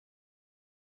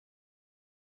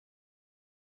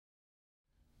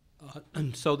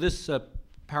So this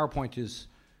PowerPoint is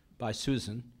by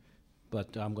Susan,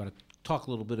 but I'm going to talk a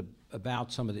little bit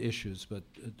about some of the issues, but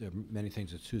there are many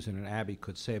things that Susan and Abby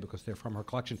could say because they're from her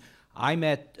collection. I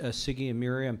met Siggy and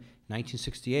Miriam in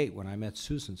 1968 when I met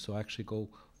Susan, so I actually go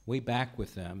way back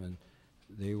with them, and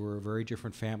they were a very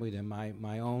different family than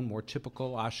my own, more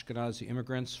typical Ashkenazi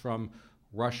immigrants from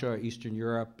Russia, Eastern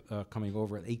Europe, coming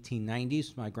over in the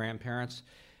 1890s, my grandparents,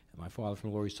 and my father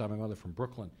from Lower East Side, my mother from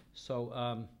Brooklyn.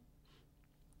 So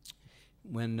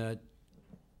when I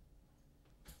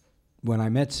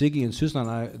met Siggy and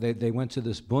Susan, they went to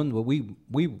this Bund. Well,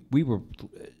 we were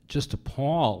just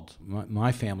appalled.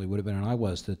 My family would have been, and I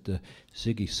was, that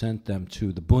Siggy sent them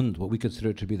to the Bund, what we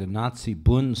considered to be the Nazi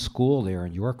Bund school there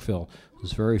in Yorkville. It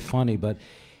was very funny, but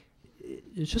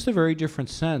it's just a very different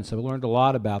sense. I've learned a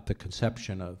lot about the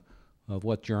conception of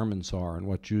what Germans are and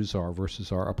what Jews are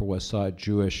versus our Upper West Side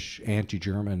Jewish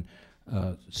anti-German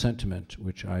sentiment,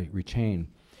 which I retain.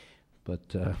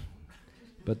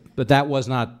 But that was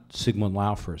not Sigmund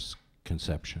Laufer's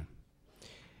conception.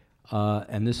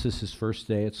 And this is his first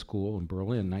day at school in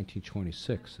Berlin,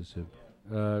 1926.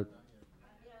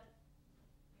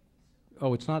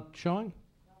 Oh, it's not showing?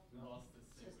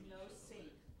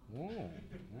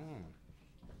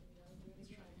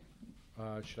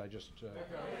 Oh, should I just...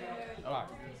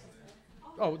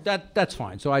 Oh, that's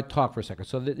fine. So I talk for a second.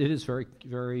 So it is very,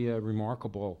 very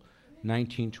remarkable,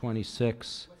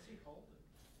 1926.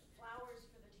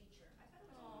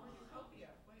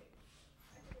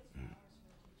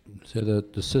 So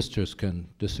the sisters can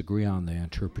disagree on the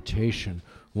interpretation.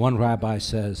 One rabbi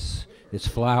says it's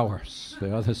flowers.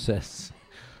 The other says,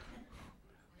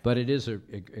 but it is a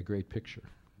great picture.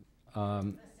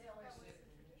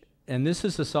 And this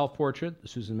is a self-portrait.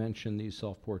 Susan mentioned these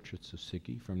self-portraits of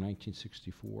Siggy from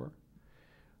 1964.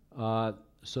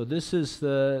 So this is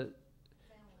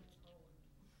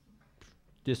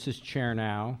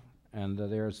Chernow, and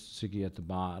there's Siggy at the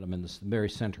bottom, in the very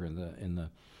center in the.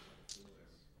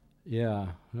 Yeah,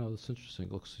 no, that's interesting.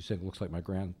 Looks like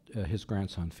his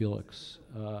grandson Felix.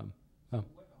 Oh.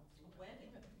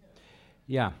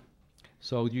 Yeah,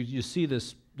 so you see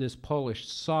this Polish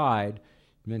side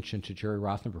mentioned to Jerry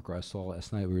Rothenberger. I saw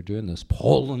last night we were doing this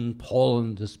Poland,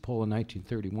 this Poland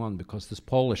 1931, because this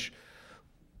Polish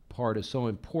part is so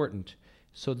important.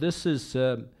 So this is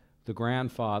the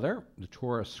grandfather, the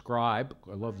Torah scribe.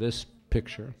 I love this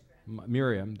picture.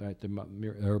 Miriam,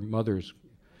 her mother's.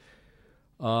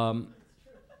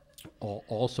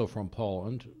 Also from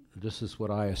Poland. This is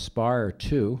what I aspire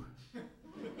to.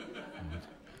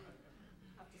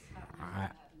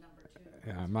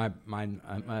 My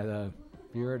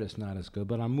beard is not as good,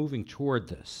 but I'm moving toward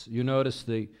this. You notice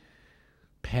the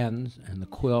pen and the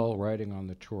quill writing on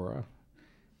the Torah.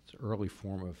 It's an early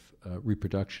form of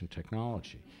reproduction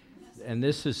technology. And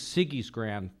this is Siggy's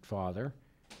grandfather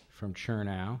from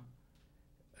Chernow,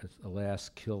 alas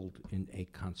killed in a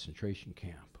concentration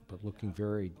camp, but looking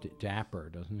very dapper,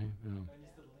 doesn't he? You know.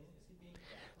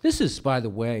 This is, by the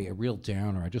way, a real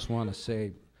downer. I just want to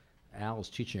say Al is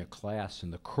teaching a class in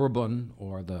the Kurban,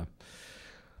 or the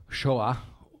Shoah,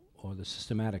 or the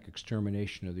systematic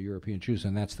extermination of the European Jews,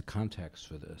 and that's the context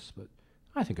for this. But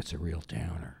I think it's a real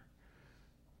downer.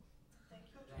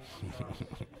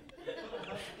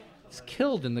 He's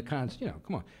killed in the come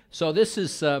on. So this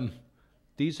is,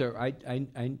 these are,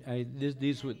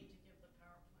 these would,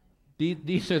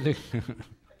 these are the,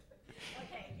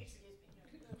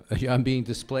 I'm being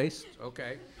displaced?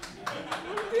 Okay.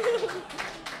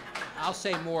 I'll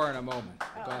say more in a moment.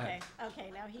 Go ahead.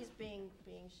 Okay, now he's being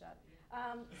shut.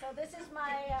 So this is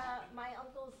my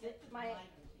uncle's,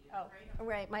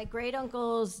 my great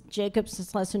uncle's Jacob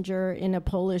Schlesinger in a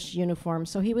Polish uniform.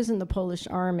 So he was in the Polish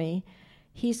army.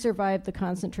 He survived the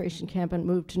concentration camp and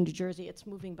moved to New Jersey. It's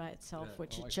moving by itself,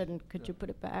 which it shouldn't. Could you put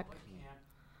it back?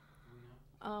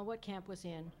 What camp was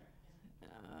he in?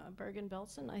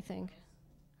 Bergen-Belsen, I think.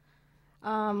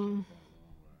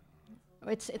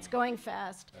 It's going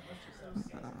fast.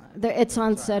 It's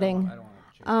on setting.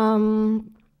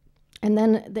 And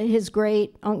then his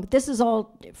great this is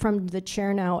all from the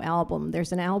Chernow album.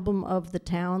 There's an album of the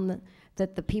town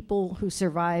that the people who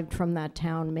survived from that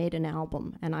town made an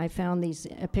album, and I found these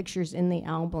pictures in the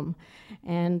album.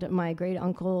 And my great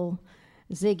uncle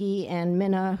Ziggy and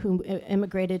Minna, who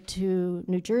immigrated to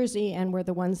New Jersey and were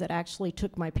the ones that actually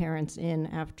took my parents in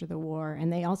after the war.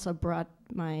 And they also brought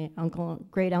my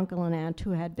great uncle and aunt,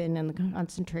 who had been in the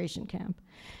concentration camp.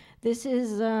 This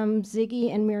is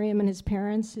Ziggy and Miriam and his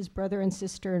parents, his brother and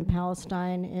sister in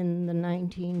Palestine in the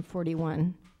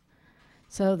 1941.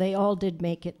 So they all did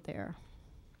make it there.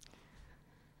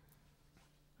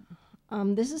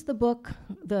 This is the book,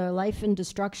 The Life and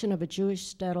Destruction of a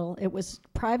Jewish Shtetl. It was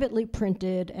privately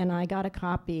printed, and I got a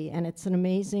copy, and it's an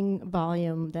amazing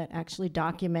volume that actually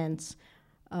documents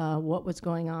what was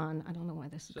going on. I don't know why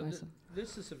this is going so.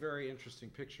 This is a very interesting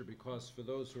picture because for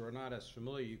those who are not as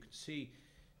familiar, you can see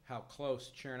how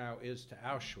close Chernow is to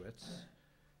Auschwitz.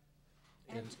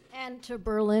 And to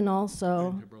Berlin also.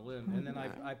 And to Berlin. And then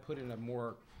I put in a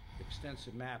more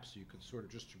extensive map so you could sort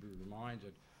of just to be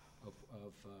reminded of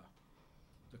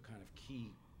the kind of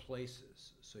key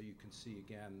places. So you can see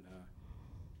again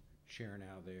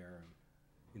Chernow there,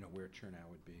 and where Chernow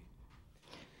would be.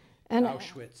 And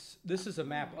Auschwitz. This is a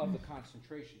map of the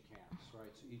concentration camps, right?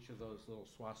 So each of those little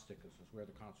swastikas is where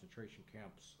the concentration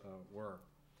camps were.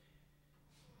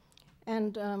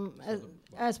 And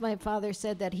as my father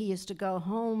said that he used to go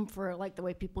home for, like the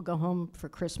way people go home for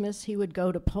Christmas, he would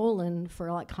go to Poland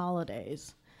for like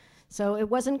holidays. So it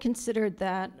wasn't considered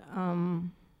that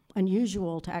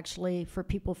unusual to actually, for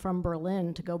people from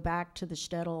Berlin to go back to the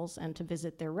shtetls and to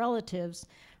visit their relatives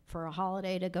for a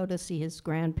holiday, to go to see his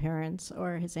grandparents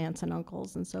or his aunts and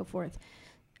uncles and so forth.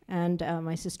 And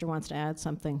my sister wants to add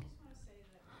something.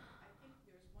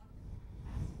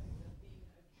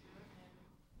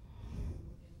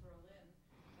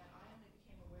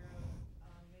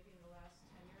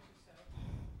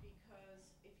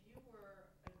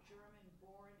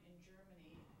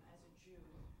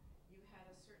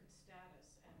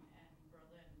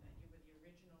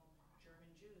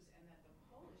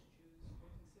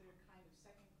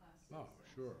 Oh,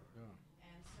 sure, yeah.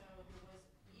 And so there was,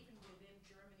 even within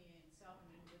Germany itself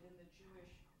and within the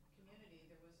Jewish community,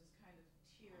 there was this kind of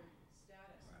tiered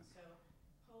status. Right. And so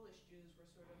Polish Jews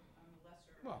were sort of on the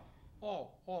lesser.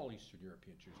 Well, all Eastern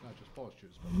European Jews, not just Polish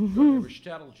Jews, but they were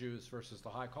shtetl Jews versus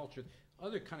the high culture.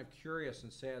 Other kind of curious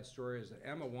and sad story is that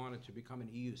Emma wanted to become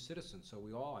an EU citizen, so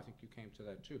we all, I think you came to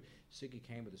that too. Siggy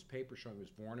came with his paper showing he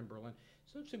was born in Berlin.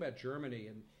 Something about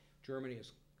Germany, and Germany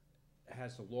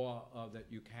has the law that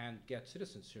you can get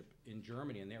citizenship in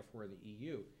Germany and therefore in the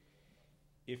EU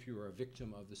if you were a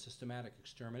victim of the systematic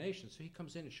extermination. So he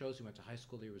comes in and shows he went to high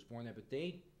school, he was born there, but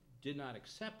they did not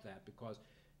accept that because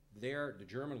the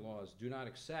German laws do not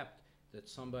accept that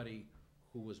somebody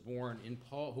who was born in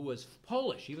who was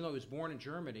Polish, even though he was born in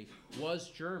Germany, was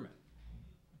German.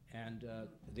 And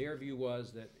their view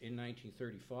was that in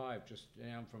 1935, just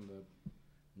down from the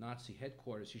Nazi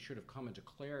headquarters, he should have come and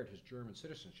declared his German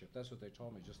citizenship. That's what they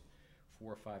told me just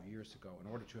 4 or 5 years ago. In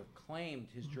order to have claimed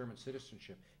his German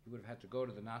citizenship, he would have had to go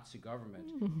to the Nazi government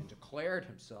and declared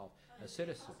himself a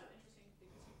citizen. It's also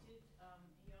interesting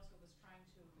because he also was trying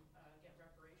to get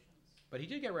reparations. But he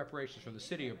did get reparations from the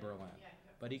city of Berlin. Yeah,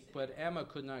 but Emma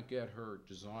could not get her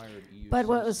desired EU But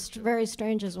what was very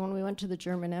strange is when we went to the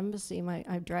German embassy,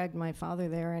 I dragged my father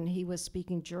there, and he was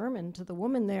speaking German to the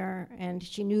woman there, and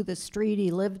she knew the street he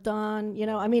lived on.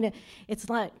 I mean, it's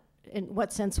not, in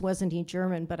what sense wasn't he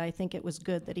German, but I think it was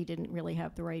good that he didn't really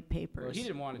have the right papers. Well, he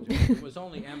didn't want to do it. It was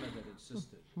only Emma that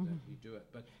insisted that he do it.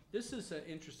 But this is an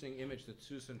interesting image that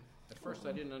Susan, at first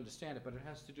I didn't understand it, but it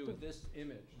has to do with this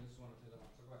image, and this is one of the things I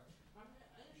want to talk about.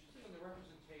 I'm interested in the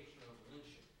representation of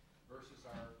lynching versus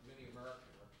our many American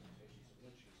representations of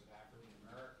lynchings of African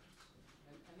Americans.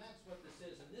 And that's what this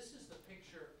is. And this is the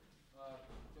picture,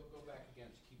 go back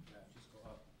again to keep that, just go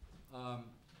up.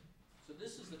 So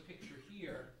this is the picture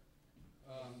here.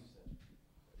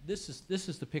 This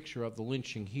is the picture of the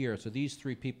lynching here. So these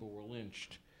 3 people were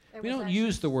lynched. We don't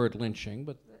use the word lynching,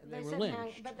 but they were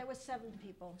lynched. But there were 7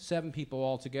 people. 7 people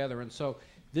altogether. And so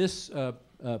this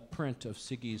print of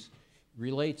Siggy's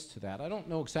relates to that. I don't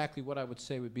know exactly what I would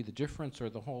say would be the difference or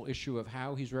the whole issue of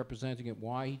how he's representing it,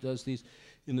 why he does these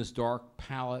in this dark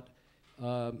palette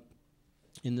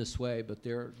in this way, but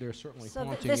they're certainly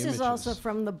haunting this images. Is also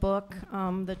from the book,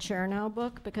 the Chernow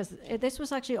book, because this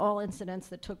was actually all incidents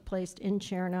that took place in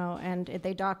Chernow, and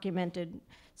they documented.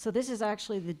 So this is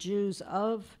actually the Jews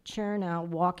of Chernow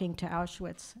walking to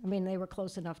Auschwitz. I mean, they were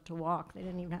close enough to walk. They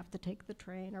didn't even have to take the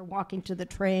train or walking to the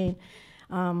train.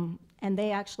 And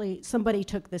they actually, somebody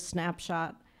took this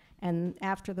snapshot, and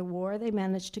after the war, they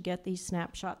managed to get these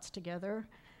snapshots together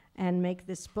and make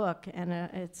this book. And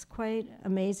it's quite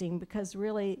amazing because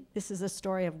really, this is a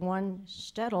story of one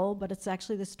shtetl, but it's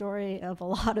actually the story of a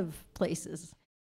lot of places.